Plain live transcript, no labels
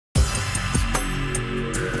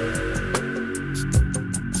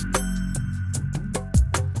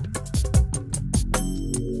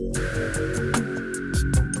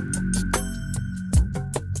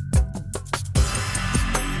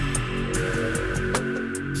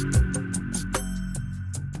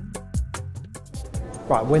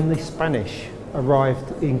Right, when the Spanish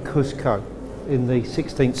arrived in Cuzco in the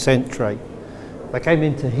 16th century, they came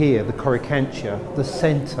into here, the Coricancha, the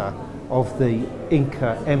centre of the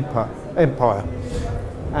Inca Empire,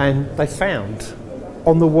 and they found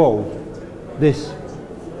on the wall this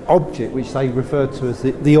object which they referred to as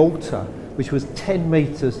the altar, which was 10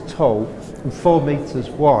 metres tall and 4 metres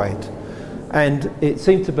wide, and it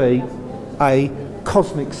seemed to be a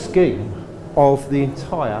cosmic scheme of the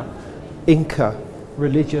entire Inca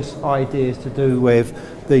religious ideas to do with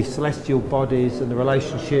the celestial bodies and the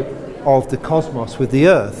relationship of the cosmos with the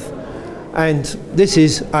earth. And this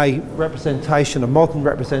is a representation, a modern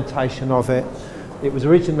representation of it. It was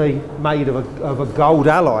originally made of a gold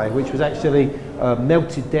alloy, which was actually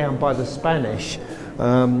melted down by the Spanish,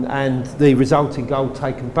 and the resulting gold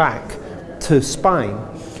taken back to Spain.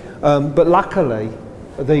 But luckily,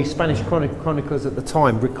 the Spanish chroniclers at the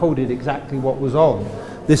time recorded exactly what was on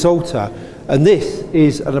this altar, and this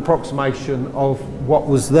is an approximation of what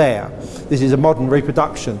was there. This is a modern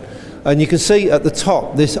reproduction, and you can see at the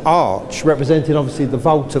top this arch representing obviously the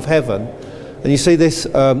vault of heaven, and you see this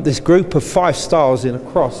this group of 5 stars in a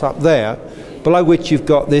cross up there, below which you've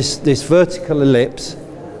got this vertical ellipse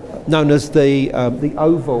known as the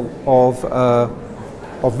oval of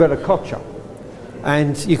Viracocha,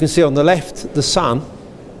 and you can see on the left the sun,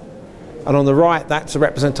 and on the right that's a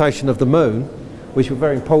representation of the moon, which were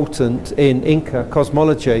very important in Inca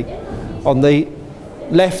cosmology. On the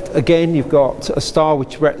left again you've got a star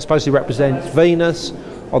which supposedly represents Venus,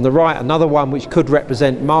 on the right another one which could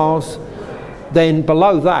represent Mars. Then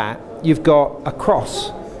below that you've got a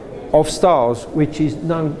cross of stars which is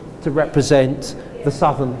known to represent the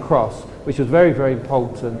Southern Cross, which was very, very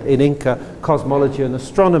important in Inca cosmology and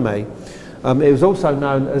astronomy. It was also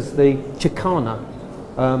known as the Chicana,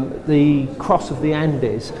 the cross of the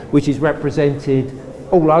Andes, which is represented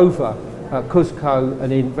all over Cuzco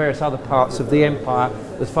and in various other parts of the empire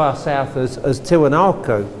as far south as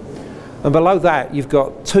Tiwanaku. And below that you've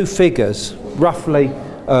got 2 figures roughly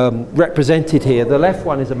represented here. The left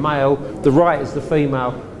one is a male, the right is the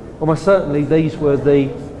female. Almost certainly these were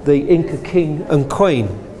the Inca king and queen.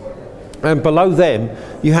 And below them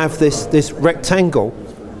you have this rectangle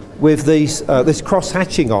with this cross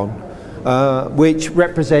hatching on, which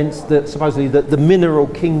represents supposedly the mineral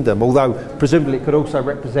kingdom, although presumably it could also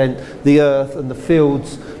represent the earth and the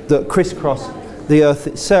fields that crisscross the earth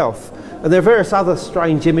itself. And there are various other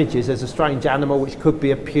strange images. There's a strange animal which could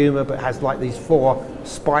be a puma but has like these 4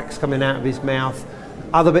 spikes coming out of his mouth,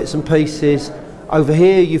 other bits and pieces. Over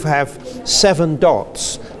here you have 7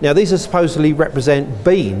 dots. Now these are supposedly represent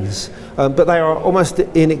beans, but they are almost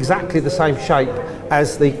in exactly the same shape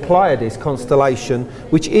as the Pleiades constellation,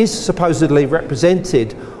 which is supposedly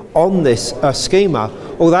represented on this schema,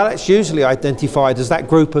 although that's usually identified as that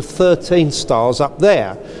group of 13 stars up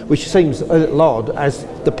there, which seems a little odd as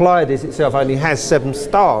the Pleiades itself only has 7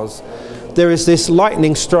 stars. There is this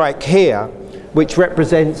lightning strike here which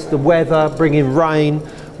represents the weather, bringing rain,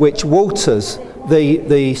 which waters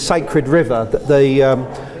the sacred river, the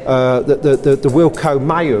Wilco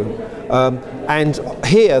Mayu. And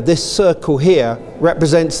here, this circle here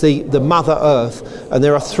represents the Mother Earth, and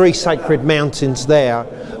there are 3 sacred mountains there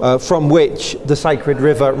from which the sacred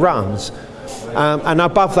river runs. And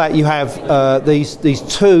above that you have these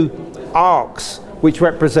 2 arcs which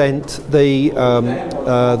represent a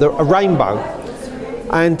rainbow.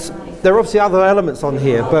 And there are obviously other elements on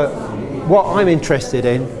here, but what I'm interested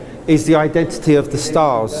in is the identity of the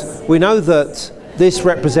stars. We know that this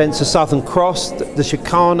represents the Southern Cross, the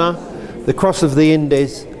Chicana, the cross of the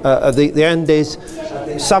Andes, the Andes.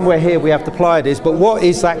 Somewhere here we have the Pleiades, but what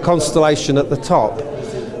is that constellation at the top?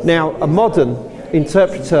 Now, a modern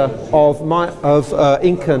interpreter of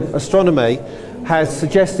Incan astronomy has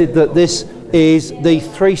suggested that this is the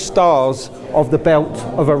 3 stars of the belt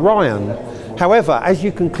of Orion. However, as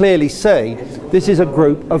you can clearly see, this is a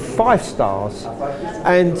group of 5 stars,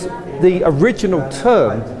 and the original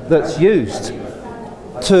term that's used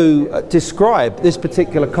to describe this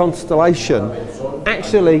particular constellation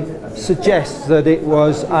actually suggests that it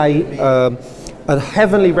was a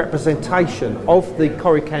heavenly representation of the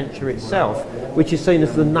Coricancha itself, which is seen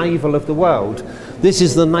as the navel of the world. This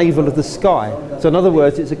is the navel of the sky. So in other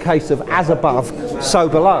words, it's a case of as above, so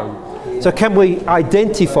below. So can we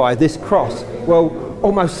identify this cross? Well,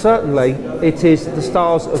 almost certainly it is the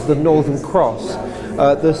stars of the Northern Cross,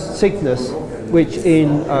 the Cygnus, which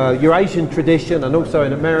in Eurasian tradition and also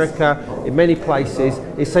in America, in many places,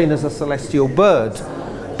 is seen as a celestial bird.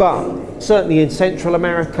 But certainly in Central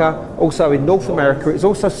America, also in North America, it's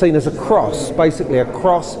also seen as a cross, basically a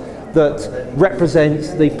cross that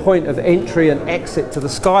represents the point of entry and exit to the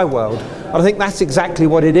sky world. And I think that's exactly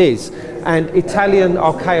what it is. And Italian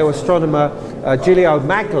archaeoastronomer Giulio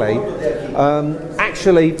Magli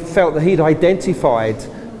actually felt that he'd identified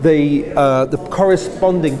the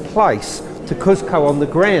corresponding place to Cusco on the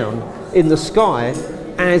ground in the sky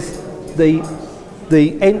as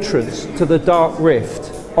the entrance to the dark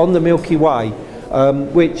rift on the Milky Way,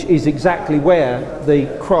 which is exactly where the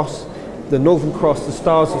cross, the Northern Cross, the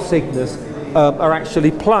stars of Cygnus are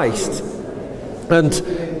actually placed. And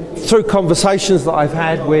through conversations that I've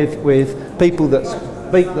had with people that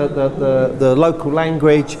speak the local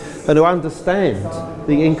language and who understand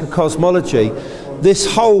the Inca cosmology, this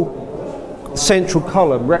whole central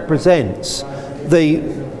column represents the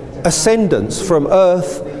ascendance from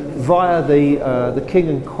Earth via the king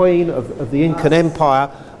and queen of the Incan Empire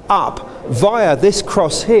up via this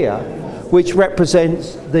cross here, which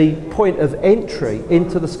represents the point of entry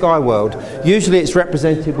into the sky world. Usually it's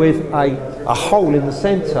represented with a hole in the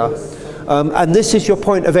centre, and this is your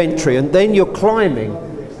point of entry, and then you're climbing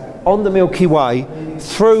on the Milky Way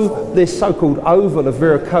through this so-called oval of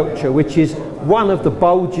Viracocha, which is one of the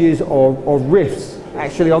bulges or rifts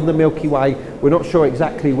actually on the Milky Way. We're not sure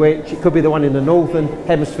exactly which. It could be the one in the northern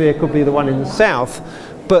hemisphere, could be the one in the south,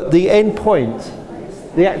 but the end point,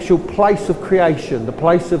 the actual place of creation, the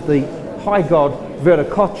place of the high god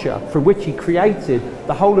Viracocha, from which he created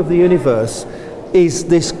the whole of the universe, is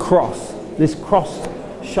this cross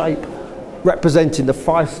shape representing the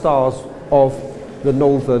 5 stars of the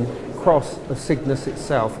Northern Cross of Cygnus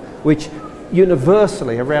itself, which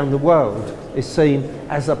universally around the world is seen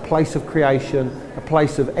as a place of creation, a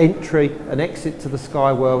place of entry and exit to the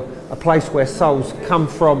sky world, a place where souls come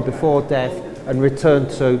from before death and return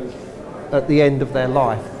to at the end of their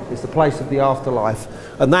life. It's the place of the afterlife,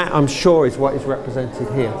 and that, I'm sure, is what is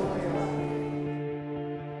represented here.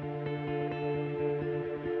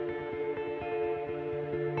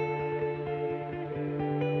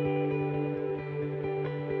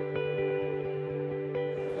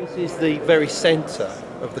 This is the very centre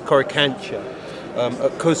of the Coricancha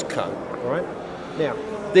at Cusco. All right? Now,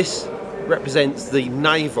 this represents the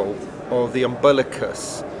navel or the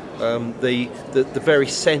umbilicus, the very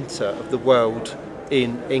centre of the world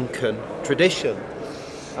in Incan tradition.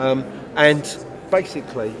 And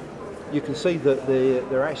basically, you can see that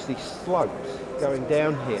there are actually slopes going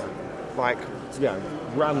down here, like, you know,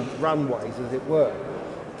 runways, as it were,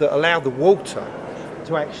 that allow the water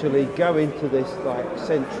to actually go into this like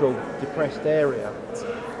central depressed area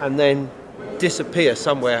and then disappear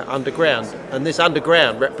somewhere underground. And this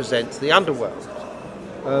underground represents the underworld.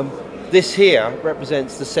 This here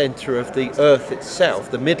represents the centre of the Earth itself,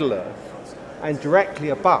 the Middle Earth, and directly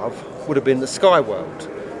above would have been the sky world.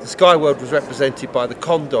 The sky world was represented by the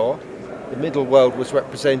condor, the middle world was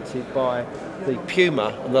represented by the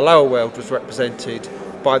puma, and the lower world was represented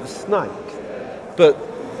by the snake. But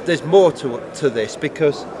there's more to this,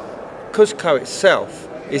 because Cusco itself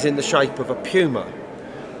is in the shape of a puma.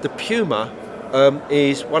 The puma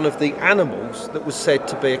is one of the animals that was said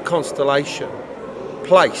to be a constellation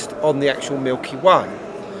placed on the actual Milky Way.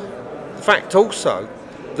 The fact also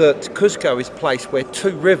that Cusco is placed where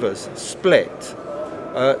 2 rivers split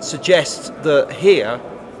suggests that here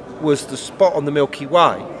was the spot on the Milky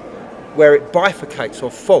Way where it bifurcates or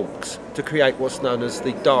forks to create what's known as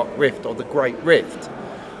the Dark Rift or the Great Rift.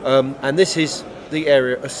 And this is the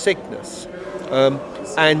area of Cygnus.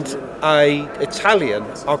 And an Italian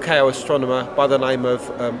archaeoastronomer by the name of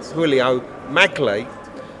Giulio Magli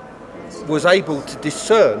was able to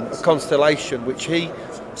discern a constellation which he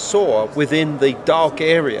saw within the dark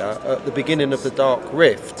area at the beginning of the Dark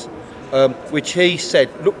Rift, which he said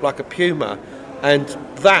looked like a puma, and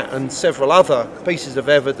that and several other pieces of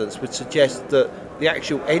evidence would suggest that the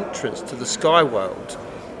actual entrance to the sky world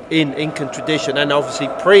in Incan tradition, and obviously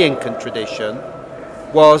pre-Incan tradition,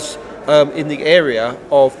 was in the area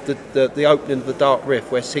of the opening of the Dark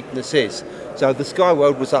Rift where Cygnus is. So the sky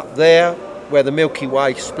world was up there where the Milky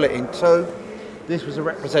Way split in 2. This was a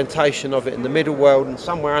representation of it in the middle world, and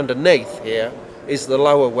somewhere underneath here is the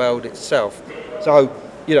lower world itself. So,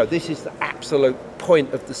 you know, this is the absolute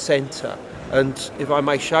point of the centre. And if I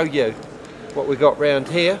may show you what we've got round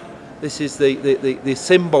here, this is the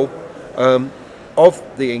symbol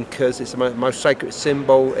of the Incas. It's the most sacred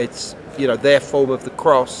symbol. It's, you know, their form of the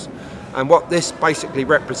cross. And what this basically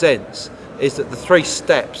represents is that the 3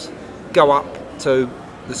 steps go up to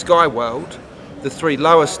the sky world, the 3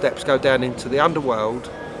 lower steps go down into the underworld,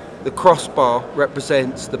 the crossbar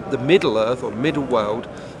represents the middle earth or middle world,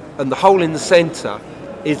 and the hole in the centre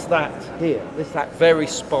is that here, it's that very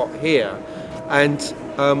spot here. And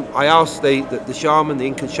I asked the shaman, the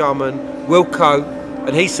Inca shaman, Wilco,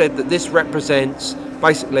 and he said that this represents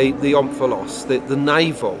basically the omphalos, the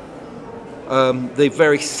navel, the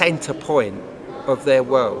very centre point of their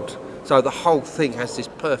world. So the whole thing has this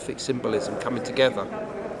perfect symbolism coming together.